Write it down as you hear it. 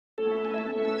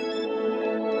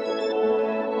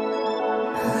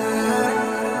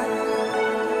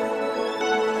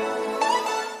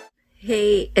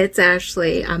It's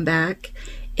Ashley. I'm back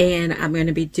and I'm going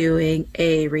to be doing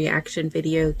a reaction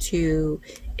video to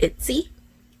Itzy.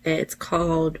 It's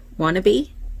called Wannabe.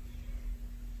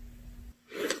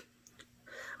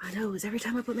 I know, it's every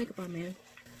time I put makeup on, man.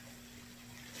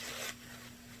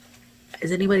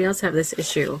 Does anybody else have this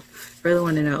issue? I really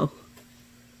want to know.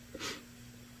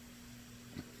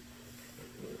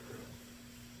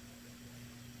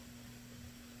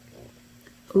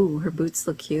 Ooh, her boots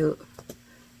look cute.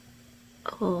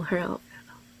 Oh, her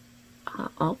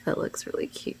outfit looks really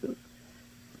cute.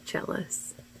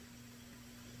 Jealous.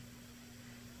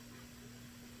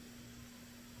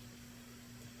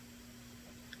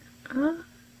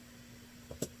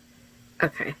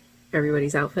 Okay,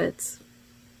 everybody's outfits.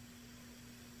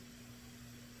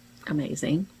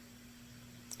 Amazing.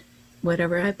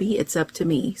 Whatever I be, it's up to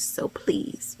me. So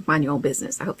please, mind your own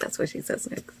business. I hope that's what she says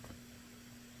next.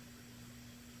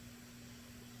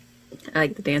 I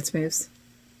like the dance moves.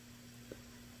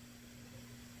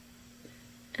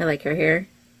 I like her hair.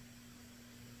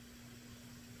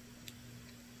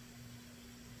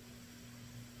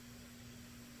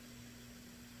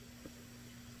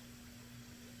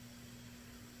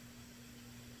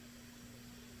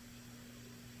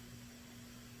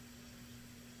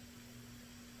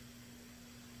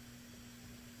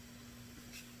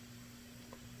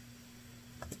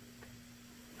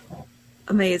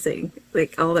 Amazing.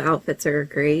 Like, all the outfits are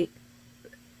great.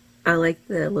 I like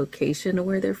the location of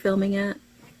where they're filming at.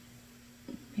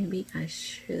 Maybe I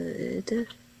should.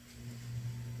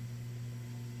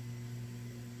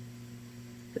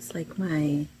 It's like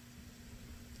my...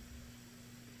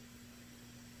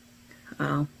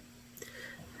 Oh.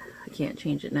 I can't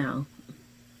change it now.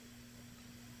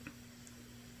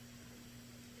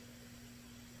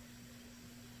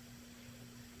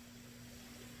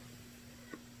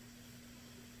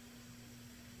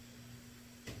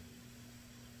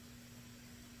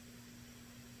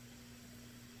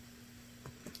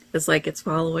 It's like it's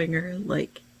following her,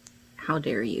 like, how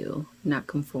dare you not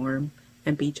conform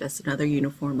and be just another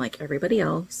uniform like everybody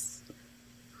else?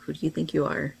 Who do you think you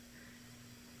are?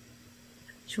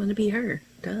 You want to be her.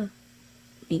 Duh.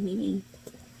 Me.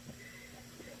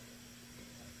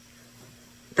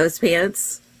 Those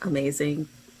pants, amazing.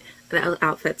 The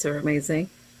outfits are amazing.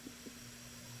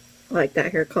 I like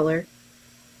that hair color.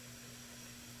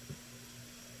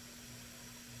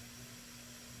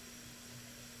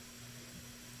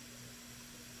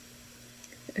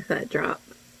 If that drop,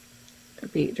 a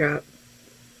beat drop.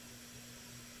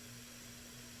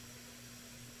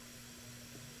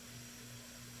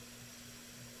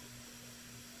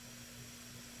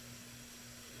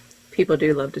 People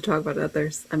do love to talk about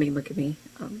others. I mean, look at me.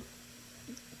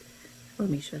 Let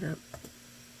me shut up.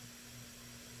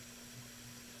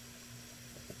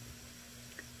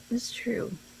 It's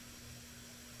true.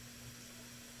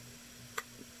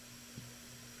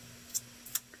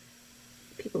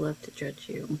 People love to judge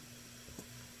you.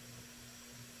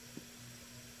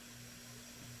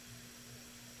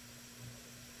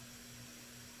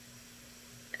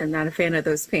 I'm not a fan of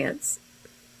those pants.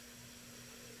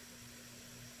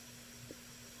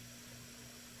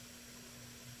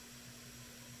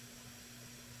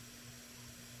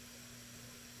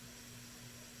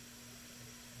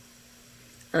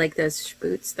 I like those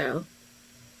boots though.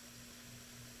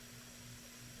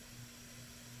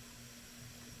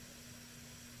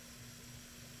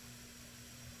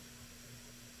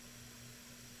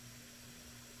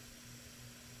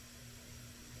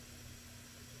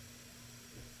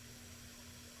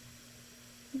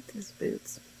 Those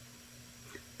boots.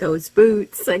 Those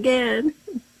boots again.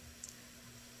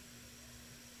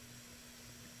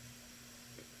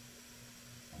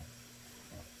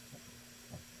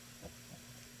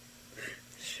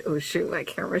 Oh shoot, my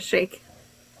camera shake.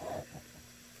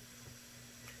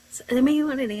 So, I made you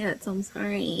want to dance. I'm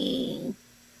sorry.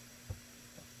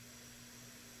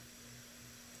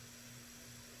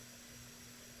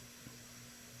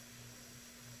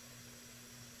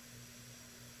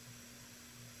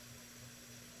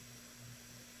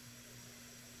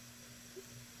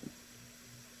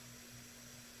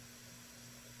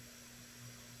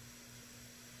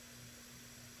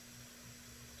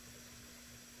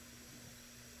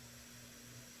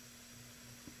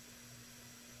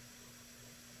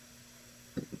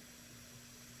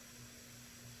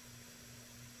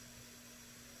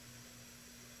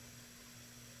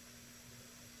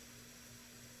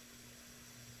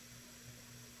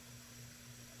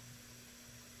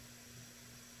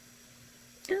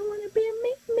 I want to be a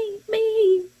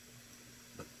me.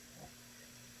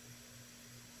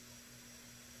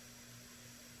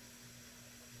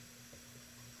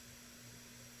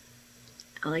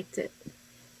 I liked it.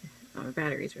 Oh, my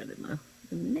battery's running low.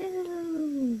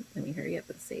 No! Let me hurry up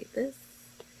and save this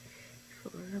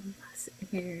before I'm sitting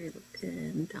here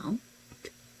looking dumb.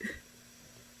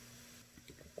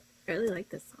 I really like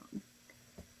this song.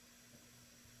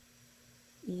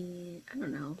 And I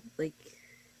don't know, like,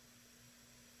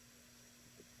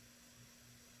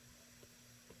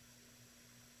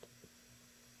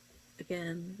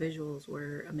 again, visuals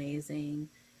were amazing.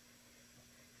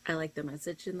 I like the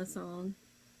message in the song.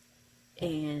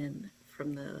 And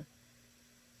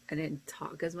I didn't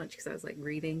talk as much because I was like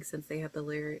reading, since they have the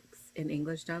lyrics in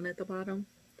English down at the bottom,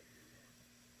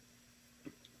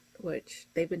 which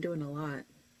they've been doing a lot.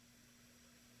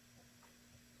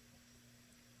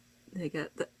 They got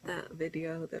that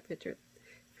video, that picture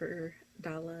for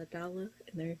Dala Dala,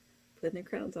 and they're putting their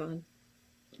crowns on.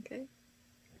 Okay?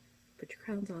 Put your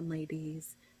crowns on,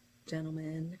 ladies,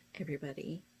 gentlemen,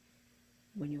 everybody,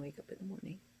 when you wake up in the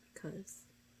morning, because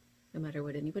no matter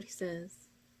what anybody says,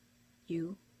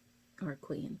 you are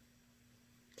queen,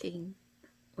 king,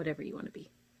 whatever you want to be.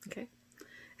 Okay?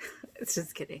 It's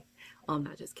just kidding. Well, I'm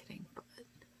not just kidding, but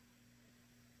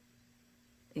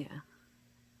yeah.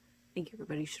 I think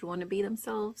everybody should want to be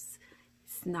themselves.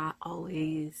 It's not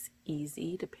always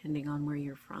easy depending on where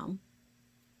you're from.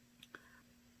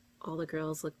 All the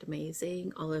girls looked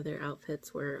amazing. All of their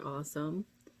outfits were awesome.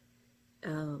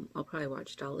 I'll probably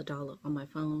watch Dala Dala on my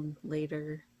phone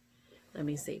later. Let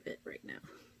me save it right now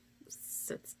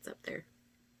since it's up there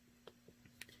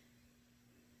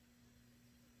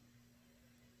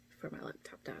before my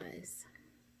laptop dies.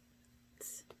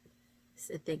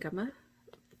 So I think I'm a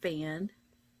fan.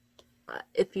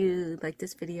 If you like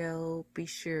this video, be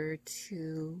sure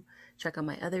to check out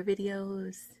my other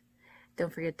videos.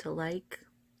 Don't forget to like,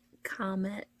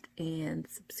 comment, and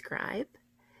subscribe.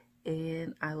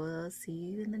 And I will see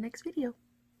you in the next video.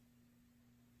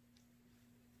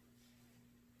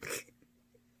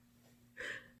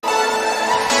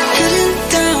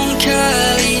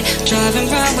 Driving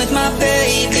round with my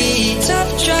baby, top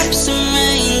drops and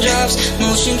raindrops,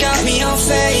 motion got me all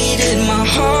faded, my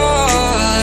heart